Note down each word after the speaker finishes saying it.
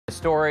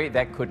story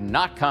that could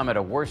not come at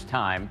a worse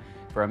time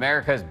for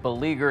America's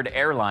beleaguered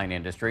airline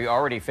industry,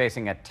 already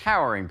facing a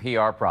towering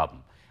PR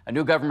problem. A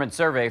new government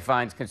survey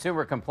finds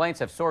consumer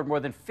complaints have soared more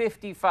than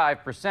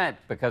 55%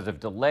 because of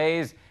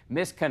delays,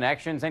 missed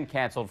connections, and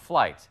canceled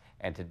flights.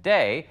 And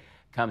today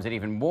comes an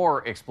even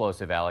more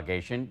explosive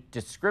allegation: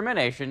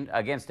 discrimination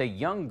against a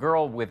young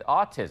girl with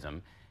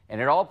autism.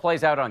 And it all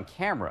plays out on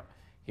camera.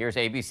 Here's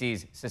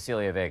ABC's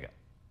Cecilia Vega.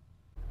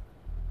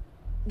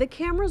 The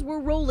cameras were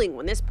rolling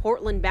when this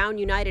Portland-bound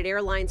United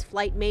Airlines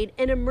flight made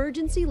an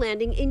emergency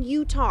landing in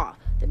Utah.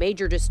 The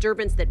major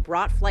disturbance that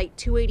brought Flight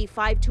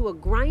 285 to a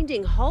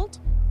grinding halt?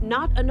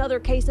 Not another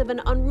case of an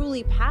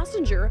unruly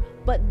passenger,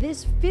 but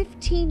this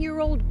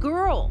 15-year-old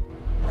girl.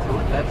 So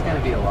that's going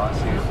to be a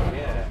lawsuit.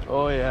 Yeah.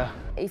 Oh, yeah.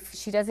 If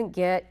she doesn't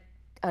get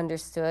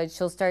understood,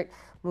 she'll start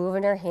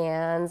moving her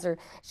hands or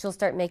she'll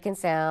start making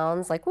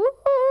sounds like woo.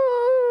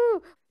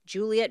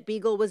 Juliet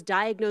Beegle was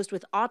diagnosed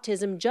with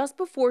autism just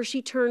before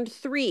she turned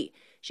 3.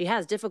 She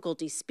has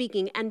difficulty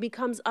speaking and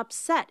becomes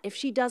upset if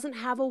she doesn't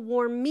have a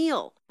warm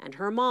meal. And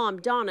her mom,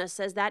 Donna,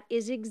 says that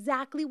is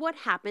exactly what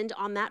happened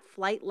on that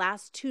flight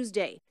last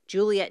Tuesday.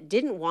 Juliet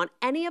didn't want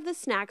any of the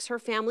snacks her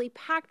family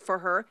packed for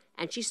her,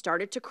 and she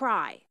started to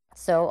cry.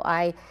 So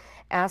I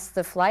asked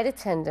the flight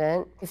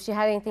attendant if she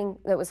had anything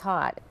that was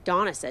hot.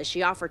 Donna says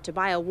she offered to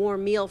buy a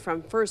warm meal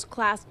from first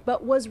class,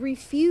 but was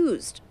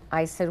refused.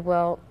 I said,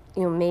 well,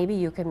 maybe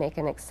you could make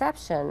an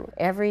exception.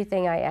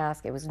 Everything I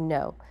asked, it was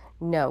no,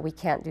 we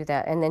can't do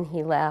that. And then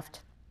he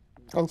left,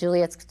 and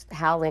Juliet's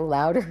howling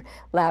louder.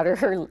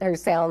 Her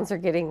sounds are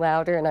getting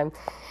louder, and I'm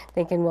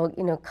thinking, well,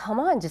 come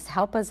on, just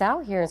help us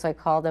out here. And so I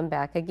called him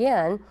back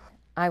again.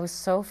 I was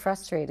so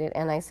frustrated,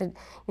 and I said,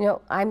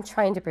 I'm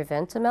trying to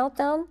prevent a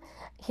meltdown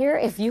here.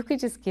 If you could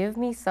just give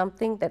me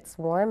something that's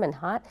warm and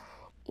hot,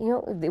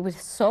 it would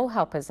so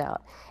help us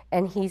out.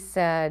 And he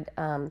said,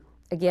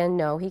 again,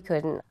 no, he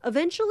couldn't.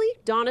 Eventually,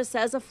 Donna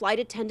says a flight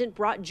attendant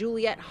brought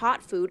Juliet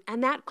hot food,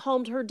 and that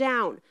calmed her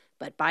down.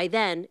 But by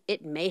then,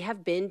 it may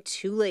have been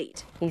too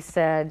late. He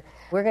said,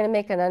 we're going to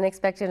make an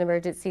unexpected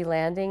emergency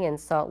landing in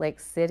Salt Lake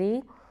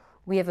City.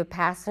 We have a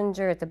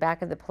passenger at the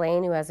back of the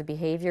plane who has a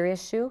behavior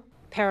issue.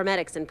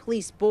 Paramedics and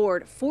police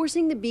board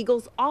forcing the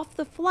Beagles off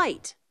the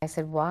flight. I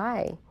said,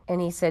 why?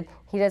 And he said,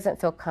 he doesn't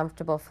feel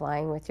comfortable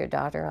flying with your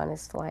daughter on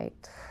his flight.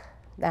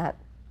 That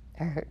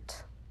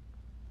hurt.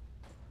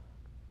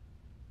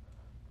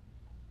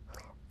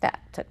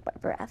 That took my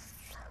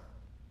breath.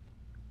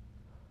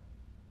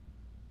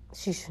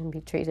 She shouldn't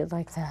be treated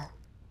like that.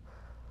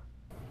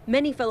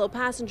 Many fellow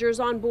passengers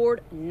on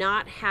board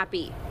not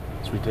happy.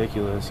 It's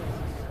ridiculous.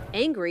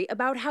 Angry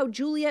about how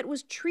Juliet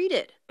was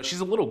treated. She's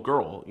a little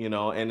girl,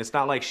 and it's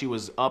not like she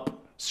was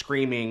up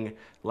screaming,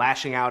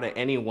 lashing out at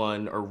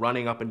anyone, or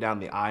running up and down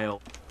the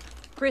aisle.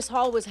 Chris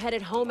Hall was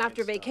headed home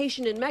after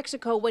vacation in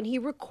Mexico when he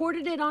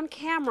recorded it on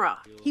camera.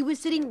 He was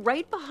sitting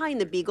right behind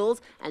the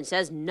Beagles and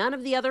says none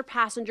of the other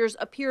passengers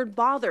appeared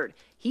bothered.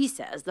 He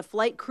says the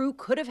flight crew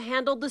could have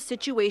handled the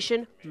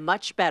situation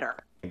much better.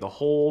 The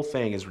whole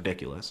thing is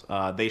ridiculous.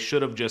 They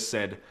should have just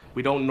said,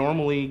 we don't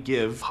normally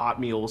give hot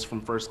meals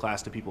from first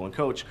class to people in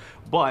coach,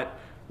 but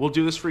we'll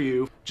do this for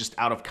you just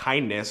out of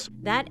kindness.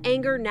 That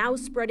anger now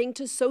spreading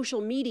to social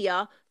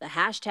media. The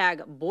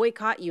hashtag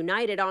Boycott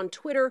United on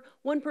Twitter.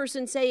 One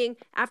person saying,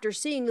 after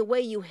seeing the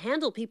way you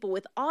handle people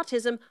with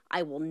autism,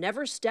 I will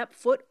never step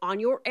foot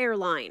on your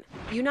airline.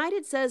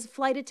 United says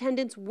flight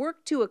attendants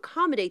worked to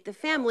accommodate the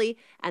family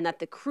and that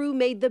the crew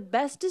made the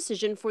best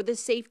decision for the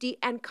safety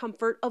and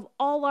comfort of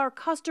all our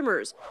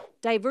customers,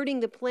 diverting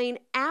the plane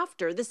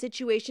after the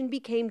situation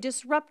became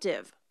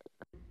disruptive.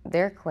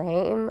 Their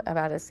claim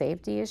about a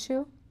safety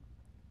issue,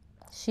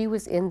 she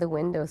was in the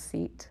window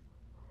seat.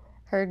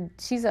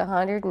 She's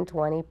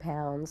 120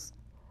 pounds.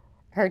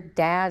 Her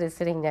dad is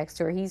sitting next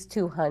to her. He's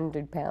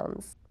 200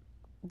 pounds.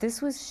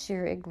 This was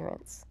sheer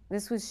ignorance.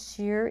 This was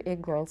sheer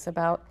ignorance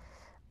about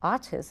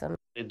autism.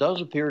 It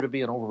does appear to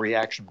be an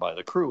overreaction by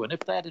the crew, and if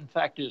that in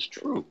fact is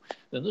true,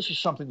 then this is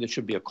something that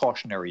should be a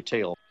cautionary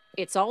tale.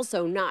 It's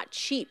also not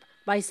cheap.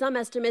 By some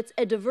estimates,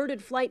 a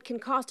diverted flight can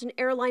cost an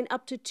airline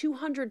up to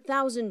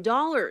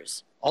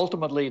 $200,000.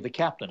 Ultimately, the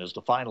captain is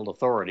the final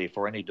authority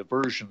for any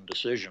diversion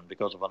decision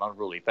because of an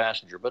unruly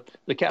passenger, but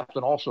the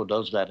captain also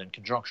does that in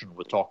conjunction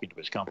with talking to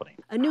his company.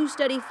 A new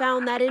study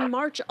found that in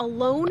March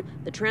alone,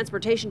 the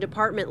Transportation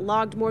Department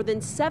logged more than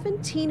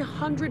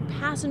 1,700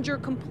 passenger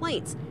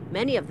complaints,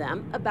 many of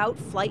them about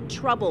flight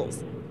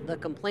troubles. The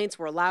complaints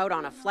were loud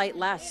on a flight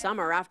last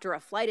summer after a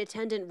flight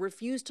attendant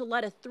refused to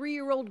let a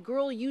 3-year-old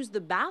girl use the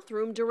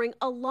bathroom during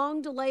a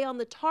long delay on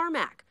the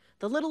tarmac.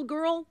 The little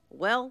girl,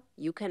 well,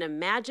 you can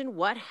imagine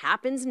what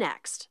happens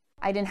next.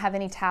 I didn't have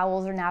any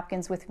towels or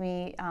napkins with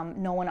me.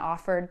 No one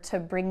offered to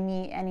bring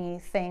me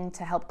anything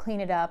to help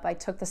clean it up. I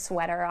took the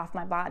sweater off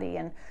my body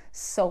and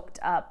soaked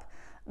up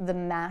the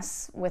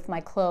mess with my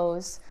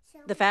clothes.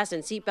 The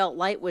fasten seatbelt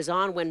light was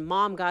on when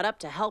Mom got up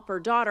to help her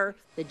daughter.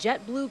 The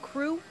JetBlue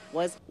crew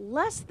was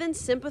less than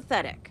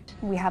sympathetic.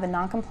 We have a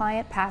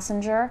non-compliant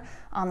passenger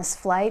on this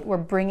flight. We're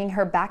bringing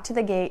her back to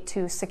the gate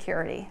to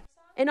security.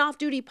 An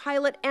off-duty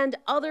pilot and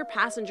other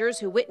passengers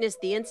who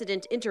witnessed the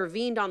incident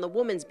intervened on the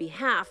woman's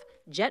behalf.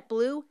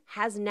 JetBlue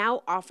has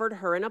now offered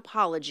her an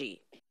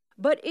apology.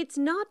 But it's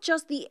not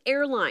just the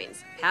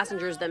airlines.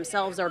 Passengers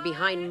themselves are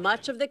behind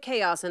much of the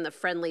chaos in the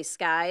friendly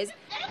skies.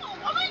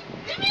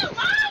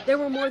 There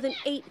were more than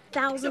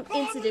 8,000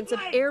 incidents of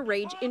air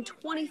rage in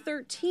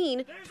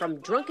 2013, from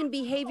drunken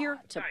behavior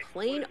to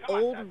plain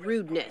old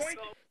rudeness.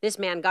 This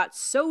man got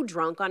so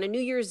drunk on a New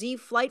Year's Eve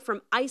flight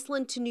from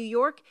Iceland to New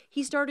York,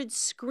 he started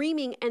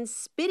screaming and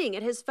spitting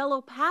at his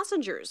fellow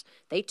passengers.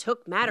 They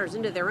took matters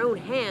into their own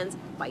hands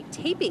by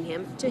taping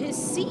him to his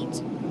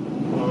seat.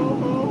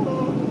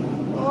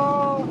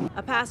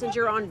 A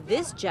passenger on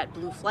this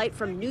JetBlue flight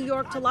from New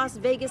York to Las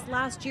Vegas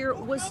last year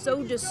was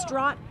so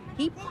distraught,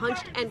 he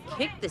punched and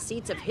kicked the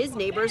seats of his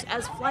neighbors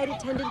as flight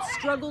attendants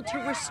struggled to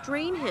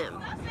restrain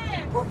him.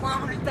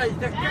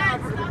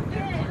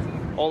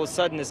 All of a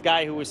sudden, this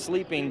guy who was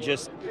sleeping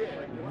just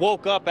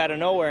woke up out of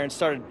nowhere and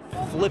started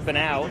flipping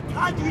out.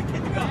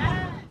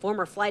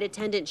 Former flight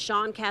attendant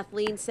Sean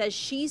Kathleen says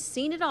she's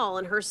seen it all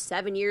in her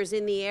 7 years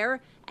in the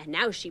air, and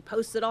now she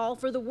posts it all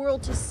for the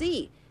world to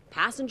see.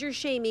 Passenger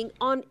shaming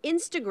on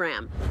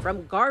Instagram,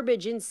 from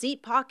garbage in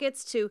seat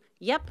pockets to,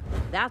 yep,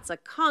 that's a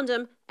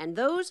condom, and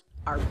those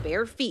are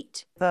bare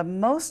feet. The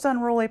most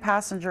unruly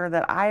passenger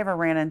that I ever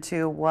ran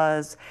into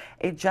was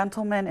a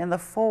gentleman in the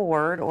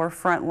forward or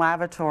front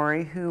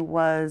lavatory who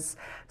was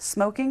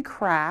smoking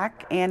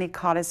crack, and he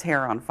caught his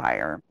hair on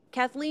fire.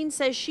 Kathleen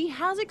says she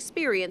has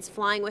experience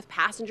flying with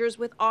passengers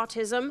with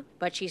autism,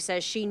 but she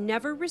says she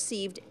never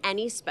received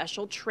any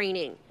special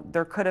training.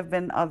 There could have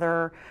been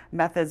other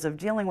methods of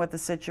dealing with the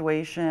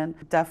situation.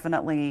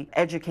 Definitely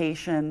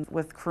education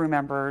with crew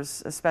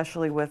members,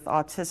 especially with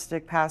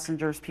autistic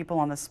passengers, people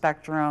on the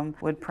spectrum,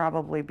 would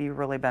probably be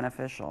really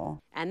beneficial.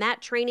 And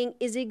that training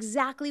is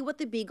exactly what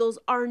the Beagles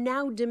are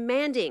now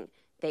demanding.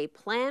 They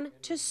plan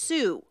to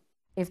sue.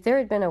 If there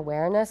had been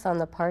awareness on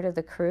the part of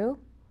the crew,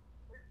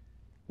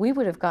 we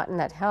would have gotten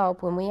that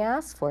help when we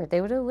asked for it.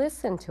 They would have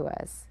listened to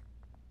us.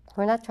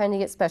 We're not trying to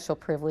get special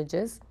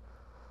privileges.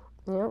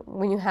 You know,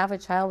 when you have a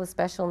child with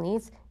special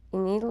needs, you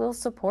need a little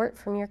support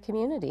from your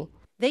community.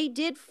 They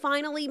did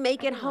finally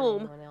make it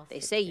home. They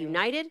say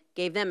United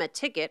gave them a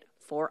ticket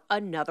for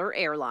another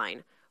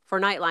airline. For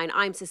Nightline,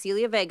 I'm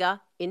Cecilia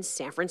Vega in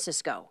San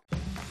Francisco.